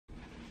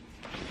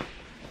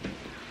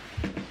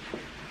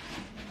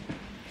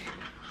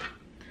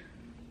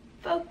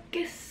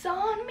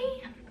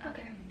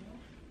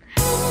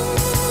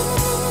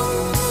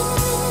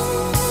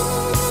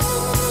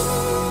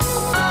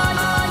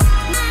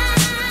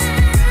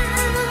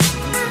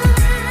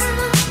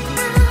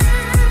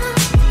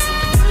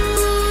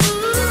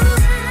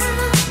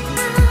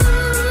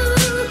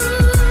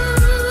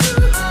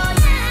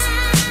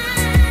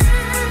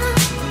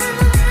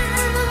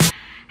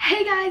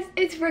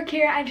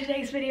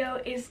today's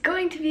video is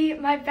going to be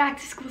my back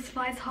to school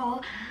supplies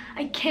haul.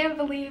 I can't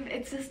believe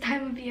it's this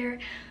time of year,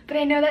 but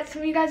I know that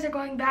some of you guys are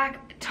going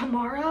back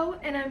tomorrow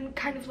and I'm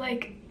kind of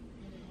like,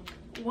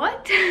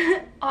 what?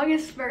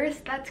 August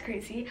 1st? That's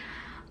crazy.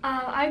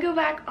 I go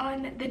back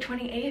on the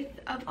 28th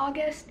of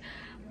August,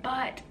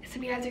 but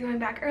some of you guys are going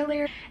back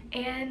earlier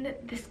and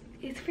this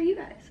is for you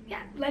guys.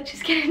 Yeah, let's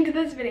just get into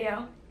this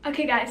video.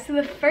 Okay guys, so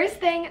the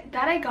first thing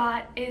that I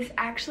got is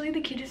actually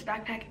the cutest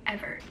backpack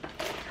ever.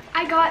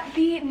 I got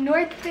the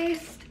North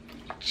Face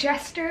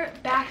Jester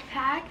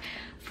backpack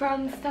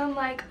from some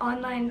like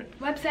online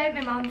website.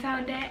 My mom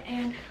found it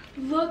and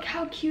look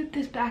how cute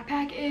this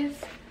backpack is.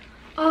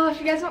 Oh, if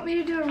you guys want me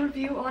to do a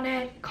review on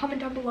it,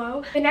 comment down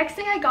below. The next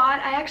thing I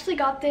actually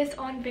got this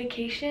on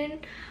vacation.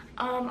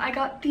 I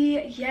got the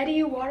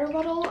Yeti water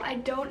bottle. I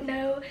don't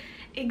know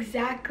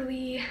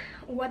exactly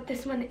what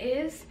this one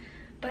is,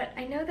 but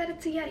I know that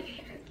it's a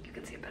Yeti. You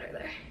can see it better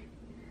there.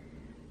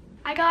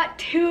 I got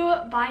two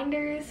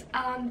binders.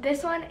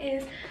 This one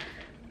is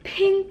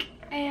pink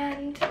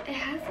and it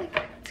has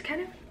like, it's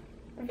kind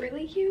of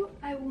really cute.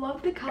 I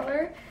love the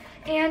color.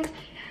 And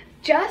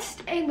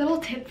just a little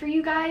tip for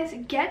you guys,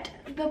 get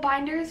the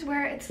binders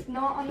where it's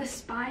not on the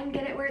spine,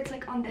 get it where it's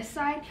like on this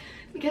side,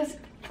 because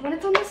when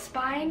it's on the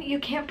spine you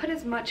can't put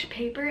as much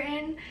paper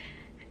in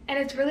and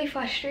it's really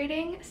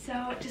frustrating.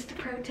 So just a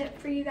pro tip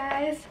for you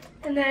guys.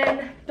 And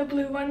then the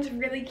blue one's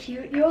really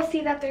cute. You'll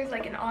see that there's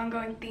like an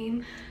ongoing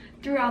theme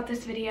throughout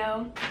this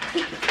video.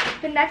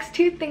 The next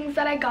two things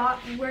that I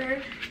got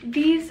were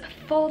these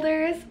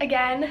folders.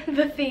 Again,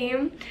 the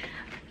theme.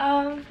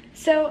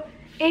 So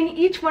in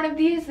each one of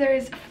these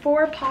there's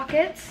 4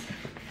 pockets,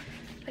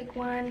 like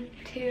 1,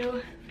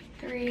 2,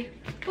 3,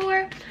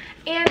 4,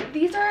 and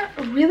these are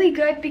really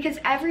good because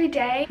every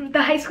day,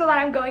 the high school that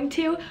I'm going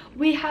to,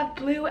 we have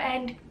blue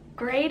and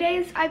gray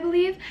days, I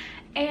believe,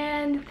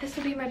 and this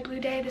will be my blue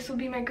day, this will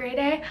be my gray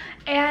day,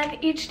 and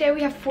each day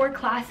we have 4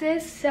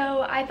 classes,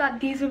 so I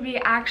thought these would be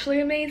actually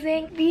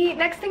amazing. The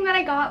next thing that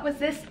I got was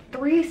this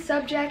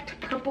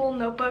 3-subject purple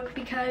notebook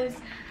because,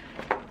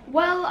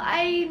 well,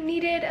 I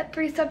needed a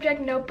 3-subject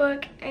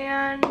notebook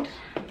and,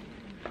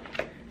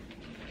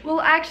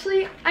 well,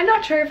 actually, I'm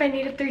not sure if I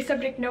need a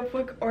 3-subject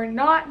notebook or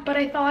not, but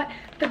I thought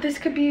that this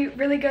could be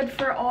really good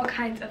for all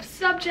kinds of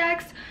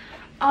subjects.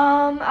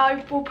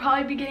 I will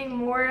probably be getting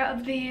more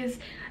of these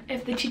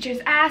if the teachers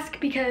ask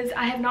because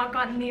I have not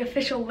gotten the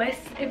official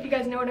list, if you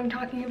guys know what I'm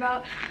talking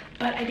about,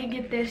 but I did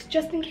get this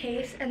just in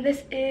case. And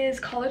this is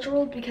college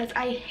ruled because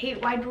I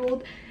hate wide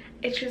ruled.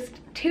 It's just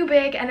too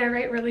big and I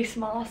write really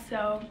small.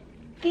 So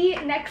the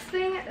next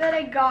thing that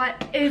I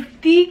got is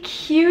the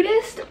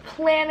cutest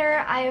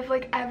planner I have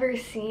like ever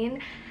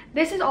seen.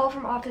 This is all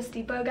from Office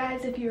Depot,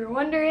 guys, if you were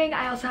wondering.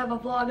 I also have a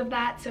vlog of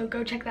that, so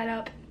go check that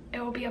out. It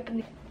will be up in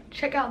the,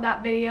 check out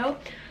that video.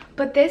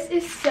 But this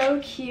is so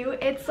cute.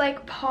 It's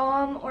like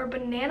palm or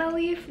banana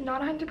leaf,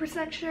 not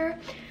 100% sure.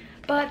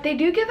 But they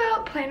do give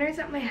out planners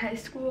at my high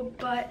school,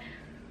 but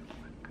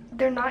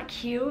they're not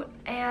cute.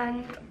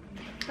 And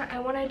I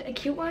wanted a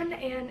cute one,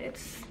 and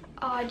it's,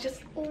 I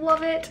just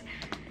love it.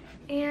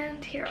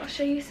 And here, I'll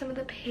show you some of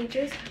the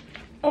pages.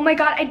 Oh my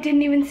god, I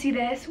didn't even see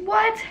this.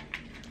 What?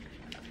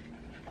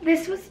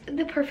 This was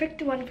the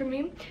perfect one for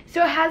me.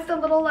 So it has the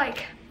little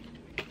like,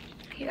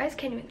 you guys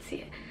can't even see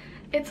it.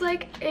 It's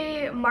like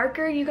a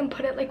marker, you can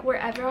put it like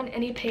wherever on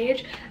any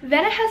page.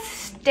 Then it has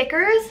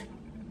stickers.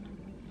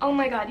 Oh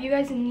my god, you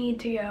guys need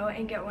to go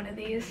and get one of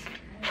these.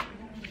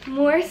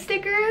 More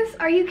stickers?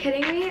 Are you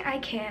kidding me? I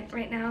can't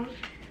right now.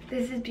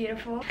 This is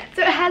beautiful.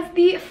 So it has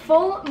the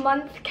full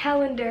month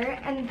calendar,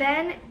 and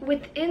then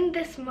within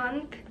this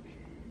month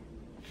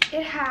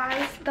it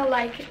has the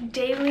like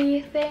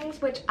daily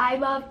things, which I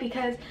love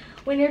because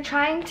when you're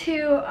trying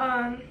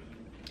to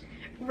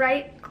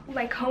write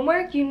like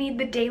homework, you need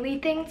the daily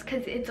things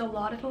because it's a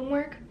lot of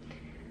homework.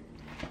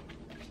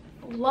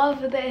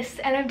 Love this,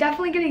 and I'm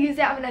definitely going to use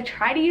it. I'm going to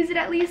try to use it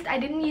at least. I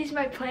didn't use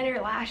my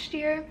planner last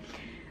year,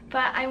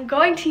 but I'm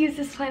going to use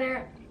this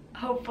planner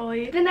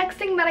hopefully. The next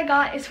thing that I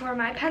got is for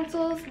my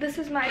pencils. This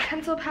is my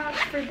pencil pouch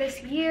for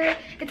this year.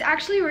 It's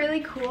actually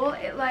really cool.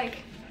 It like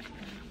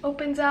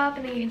opens up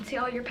and then you can see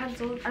all your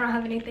pencils. I don't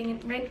have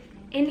anything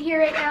in here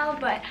right now,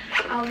 but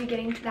I'll be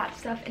getting to that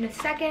stuff in a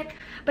second.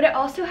 But it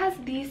also has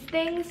these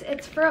things.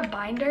 It's for a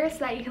binder so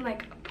that you can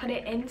like put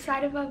it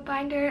inside of a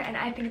binder, and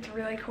I think it's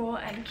really cool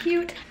and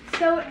cute.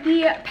 So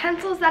the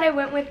pencils that I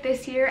went with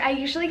this year, I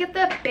usually get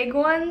the big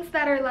ones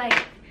that are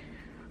like,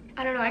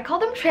 I don't know, I call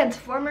them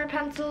transformer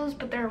pencils,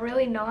 but they're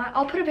really not.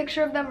 I'll put a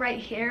picture of them right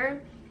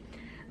here.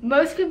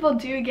 Most people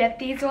do get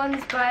these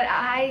ones, but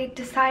I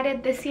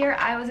decided this year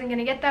I wasn't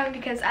gonna get them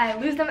because I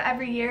lose them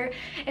every year.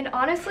 And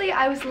honestly,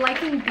 I was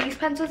liking these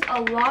pencils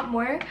a lot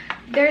more.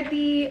 They're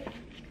the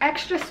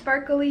extra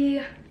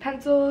sparkly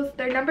pencils.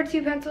 They're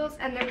 #2 pencils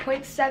and they're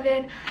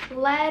 0.7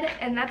 lead,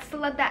 and that's the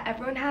lead that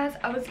everyone has.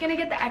 I was gonna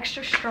get the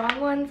extra strong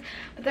ones,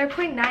 but they're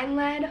 0.9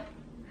 lead,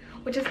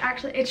 which is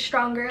actually, it's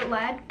stronger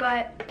lead,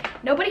 but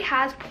nobody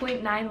has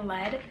 0.9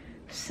 lead.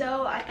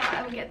 so I thought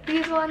I would get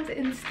these ones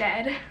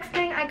instead. Next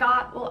thing I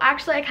got, well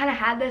actually I kind of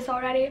had this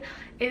already,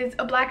 is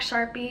a black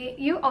Sharpie.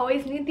 You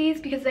always need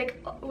these because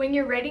like when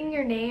you're writing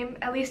your name,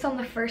 at least on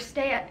the first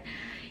day,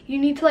 you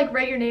need to like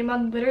write your name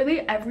on literally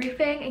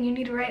everything, and you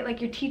need to write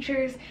like your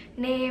teacher's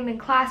name and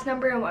class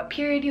number and what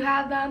period you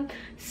have them.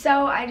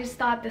 So I just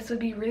thought this would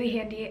be really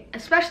handy,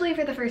 especially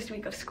for the first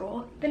week of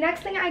school. The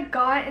next thing I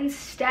got,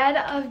 instead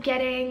of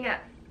getting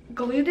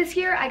glue this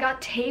year, I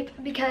got tape,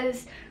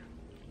 because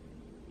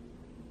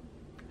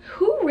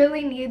who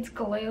really needs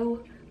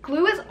glue?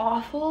 Glue is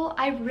awful.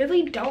 I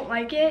really don't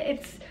like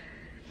it.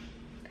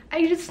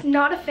 I'm just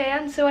not a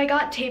fan, so I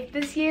got tape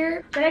this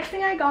year. The next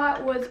thing I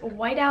got was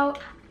whiteout.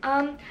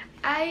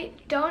 I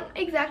don't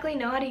exactly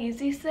know how to use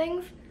these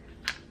things,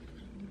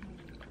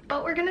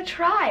 but we're gonna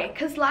try,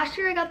 because last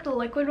year I got the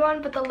liquid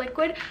one, but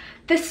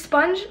the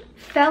sponge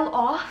fell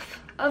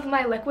off of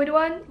my liquid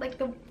one, like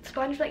the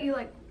sponge that you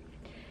like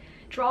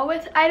draw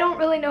with. I don't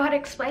really know how to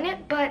explain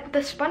it, but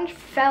the sponge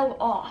fell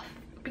off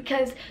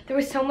because there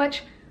was so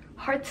much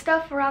hard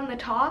stuff around the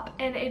top,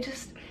 and it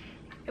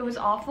was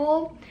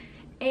awful,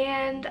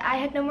 and I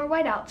had no more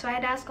whiteout, so I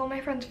had to ask all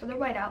my friends for their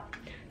whiteout.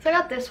 So I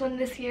got this one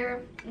this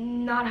year.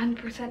 Not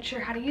 100%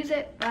 sure how to use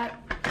it, but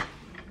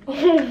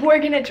we're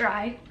gonna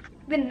try.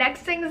 The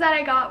next things that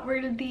I got were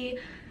the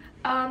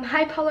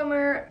high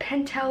polymer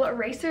Pentel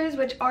erasers,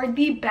 which are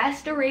the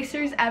best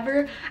erasers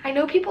ever. I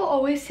know people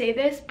always say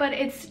this, but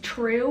it's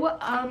true.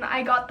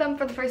 I got them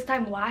for the first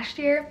time last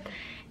year,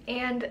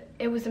 and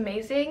it was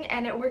amazing,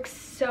 and it works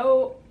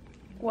so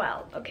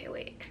well. Okay,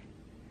 wait.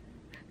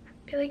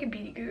 I feel like a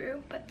beauty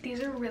guru, but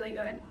these are really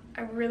good.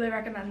 I really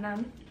recommend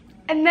them.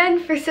 And then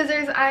for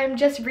scissors, I'm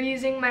just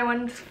reusing my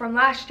ones from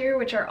last year,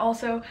 which are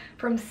also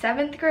from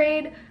 7th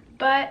grade,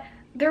 but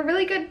they're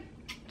really good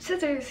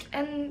scissors,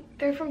 and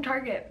they're from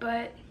Target,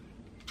 but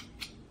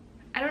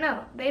I don't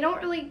know. They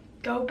don't really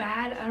go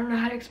bad. I don't know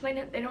how to explain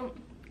it. They don't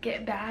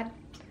get bad.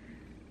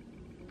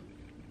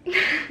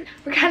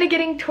 We're kind of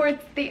getting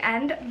towards the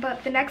end,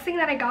 but the next thing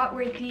that I got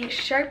were the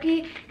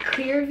Sharpie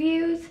Clear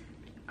Views.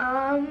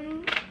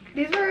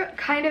 These were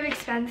kind of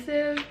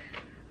expensive,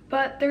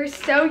 but they're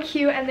so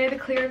cute, and they're the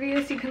clear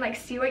views, so you can like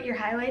see what you're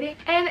highlighting.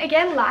 And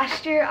again,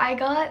 last year I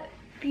got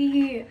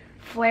the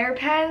flare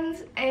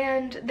pens,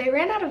 and they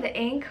ran out of the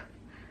ink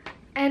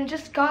and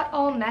just got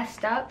all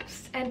messed up,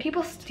 and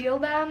people steal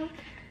them.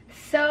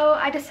 So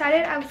I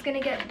decided I was gonna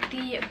get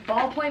the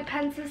ballpoint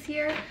pens this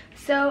year.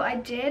 So I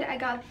did. I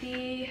got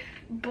the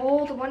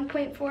bold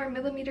 1.4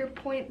 millimeter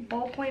point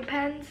ballpoint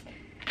pens,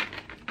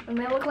 and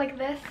they look like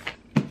this.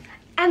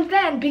 And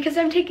then, because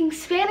I'm taking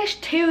Spanish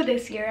 2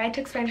 this year, I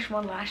took Spanish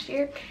 1 last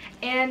year,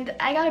 and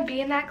I got a B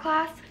in that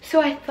class.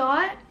 So I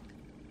thought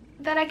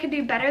that I could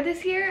do better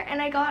this year,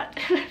 and I got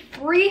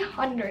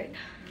 300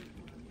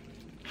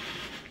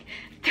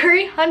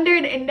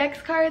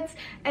 index cards,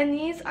 and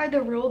these are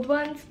the ruled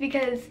ones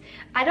because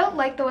I don't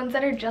like the ones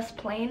that are just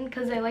plain,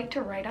 because I like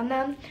to write on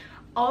them.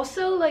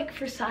 Also, like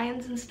for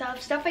science and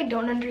stuff I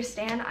don't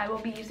understand, I will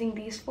be using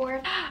these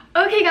for.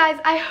 Okay guys,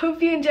 I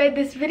hope you enjoyed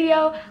this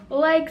video.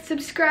 Like,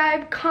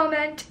 subscribe,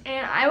 comment,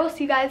 and I will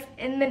see you guys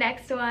in the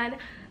next one.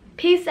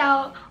 Peace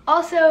out.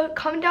 Also,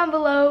 comment down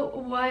below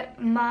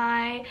what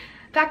my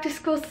back to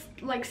school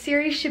like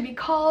series should be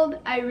called.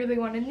 I really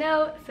want to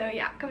know, so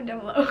yeah, comment down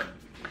below.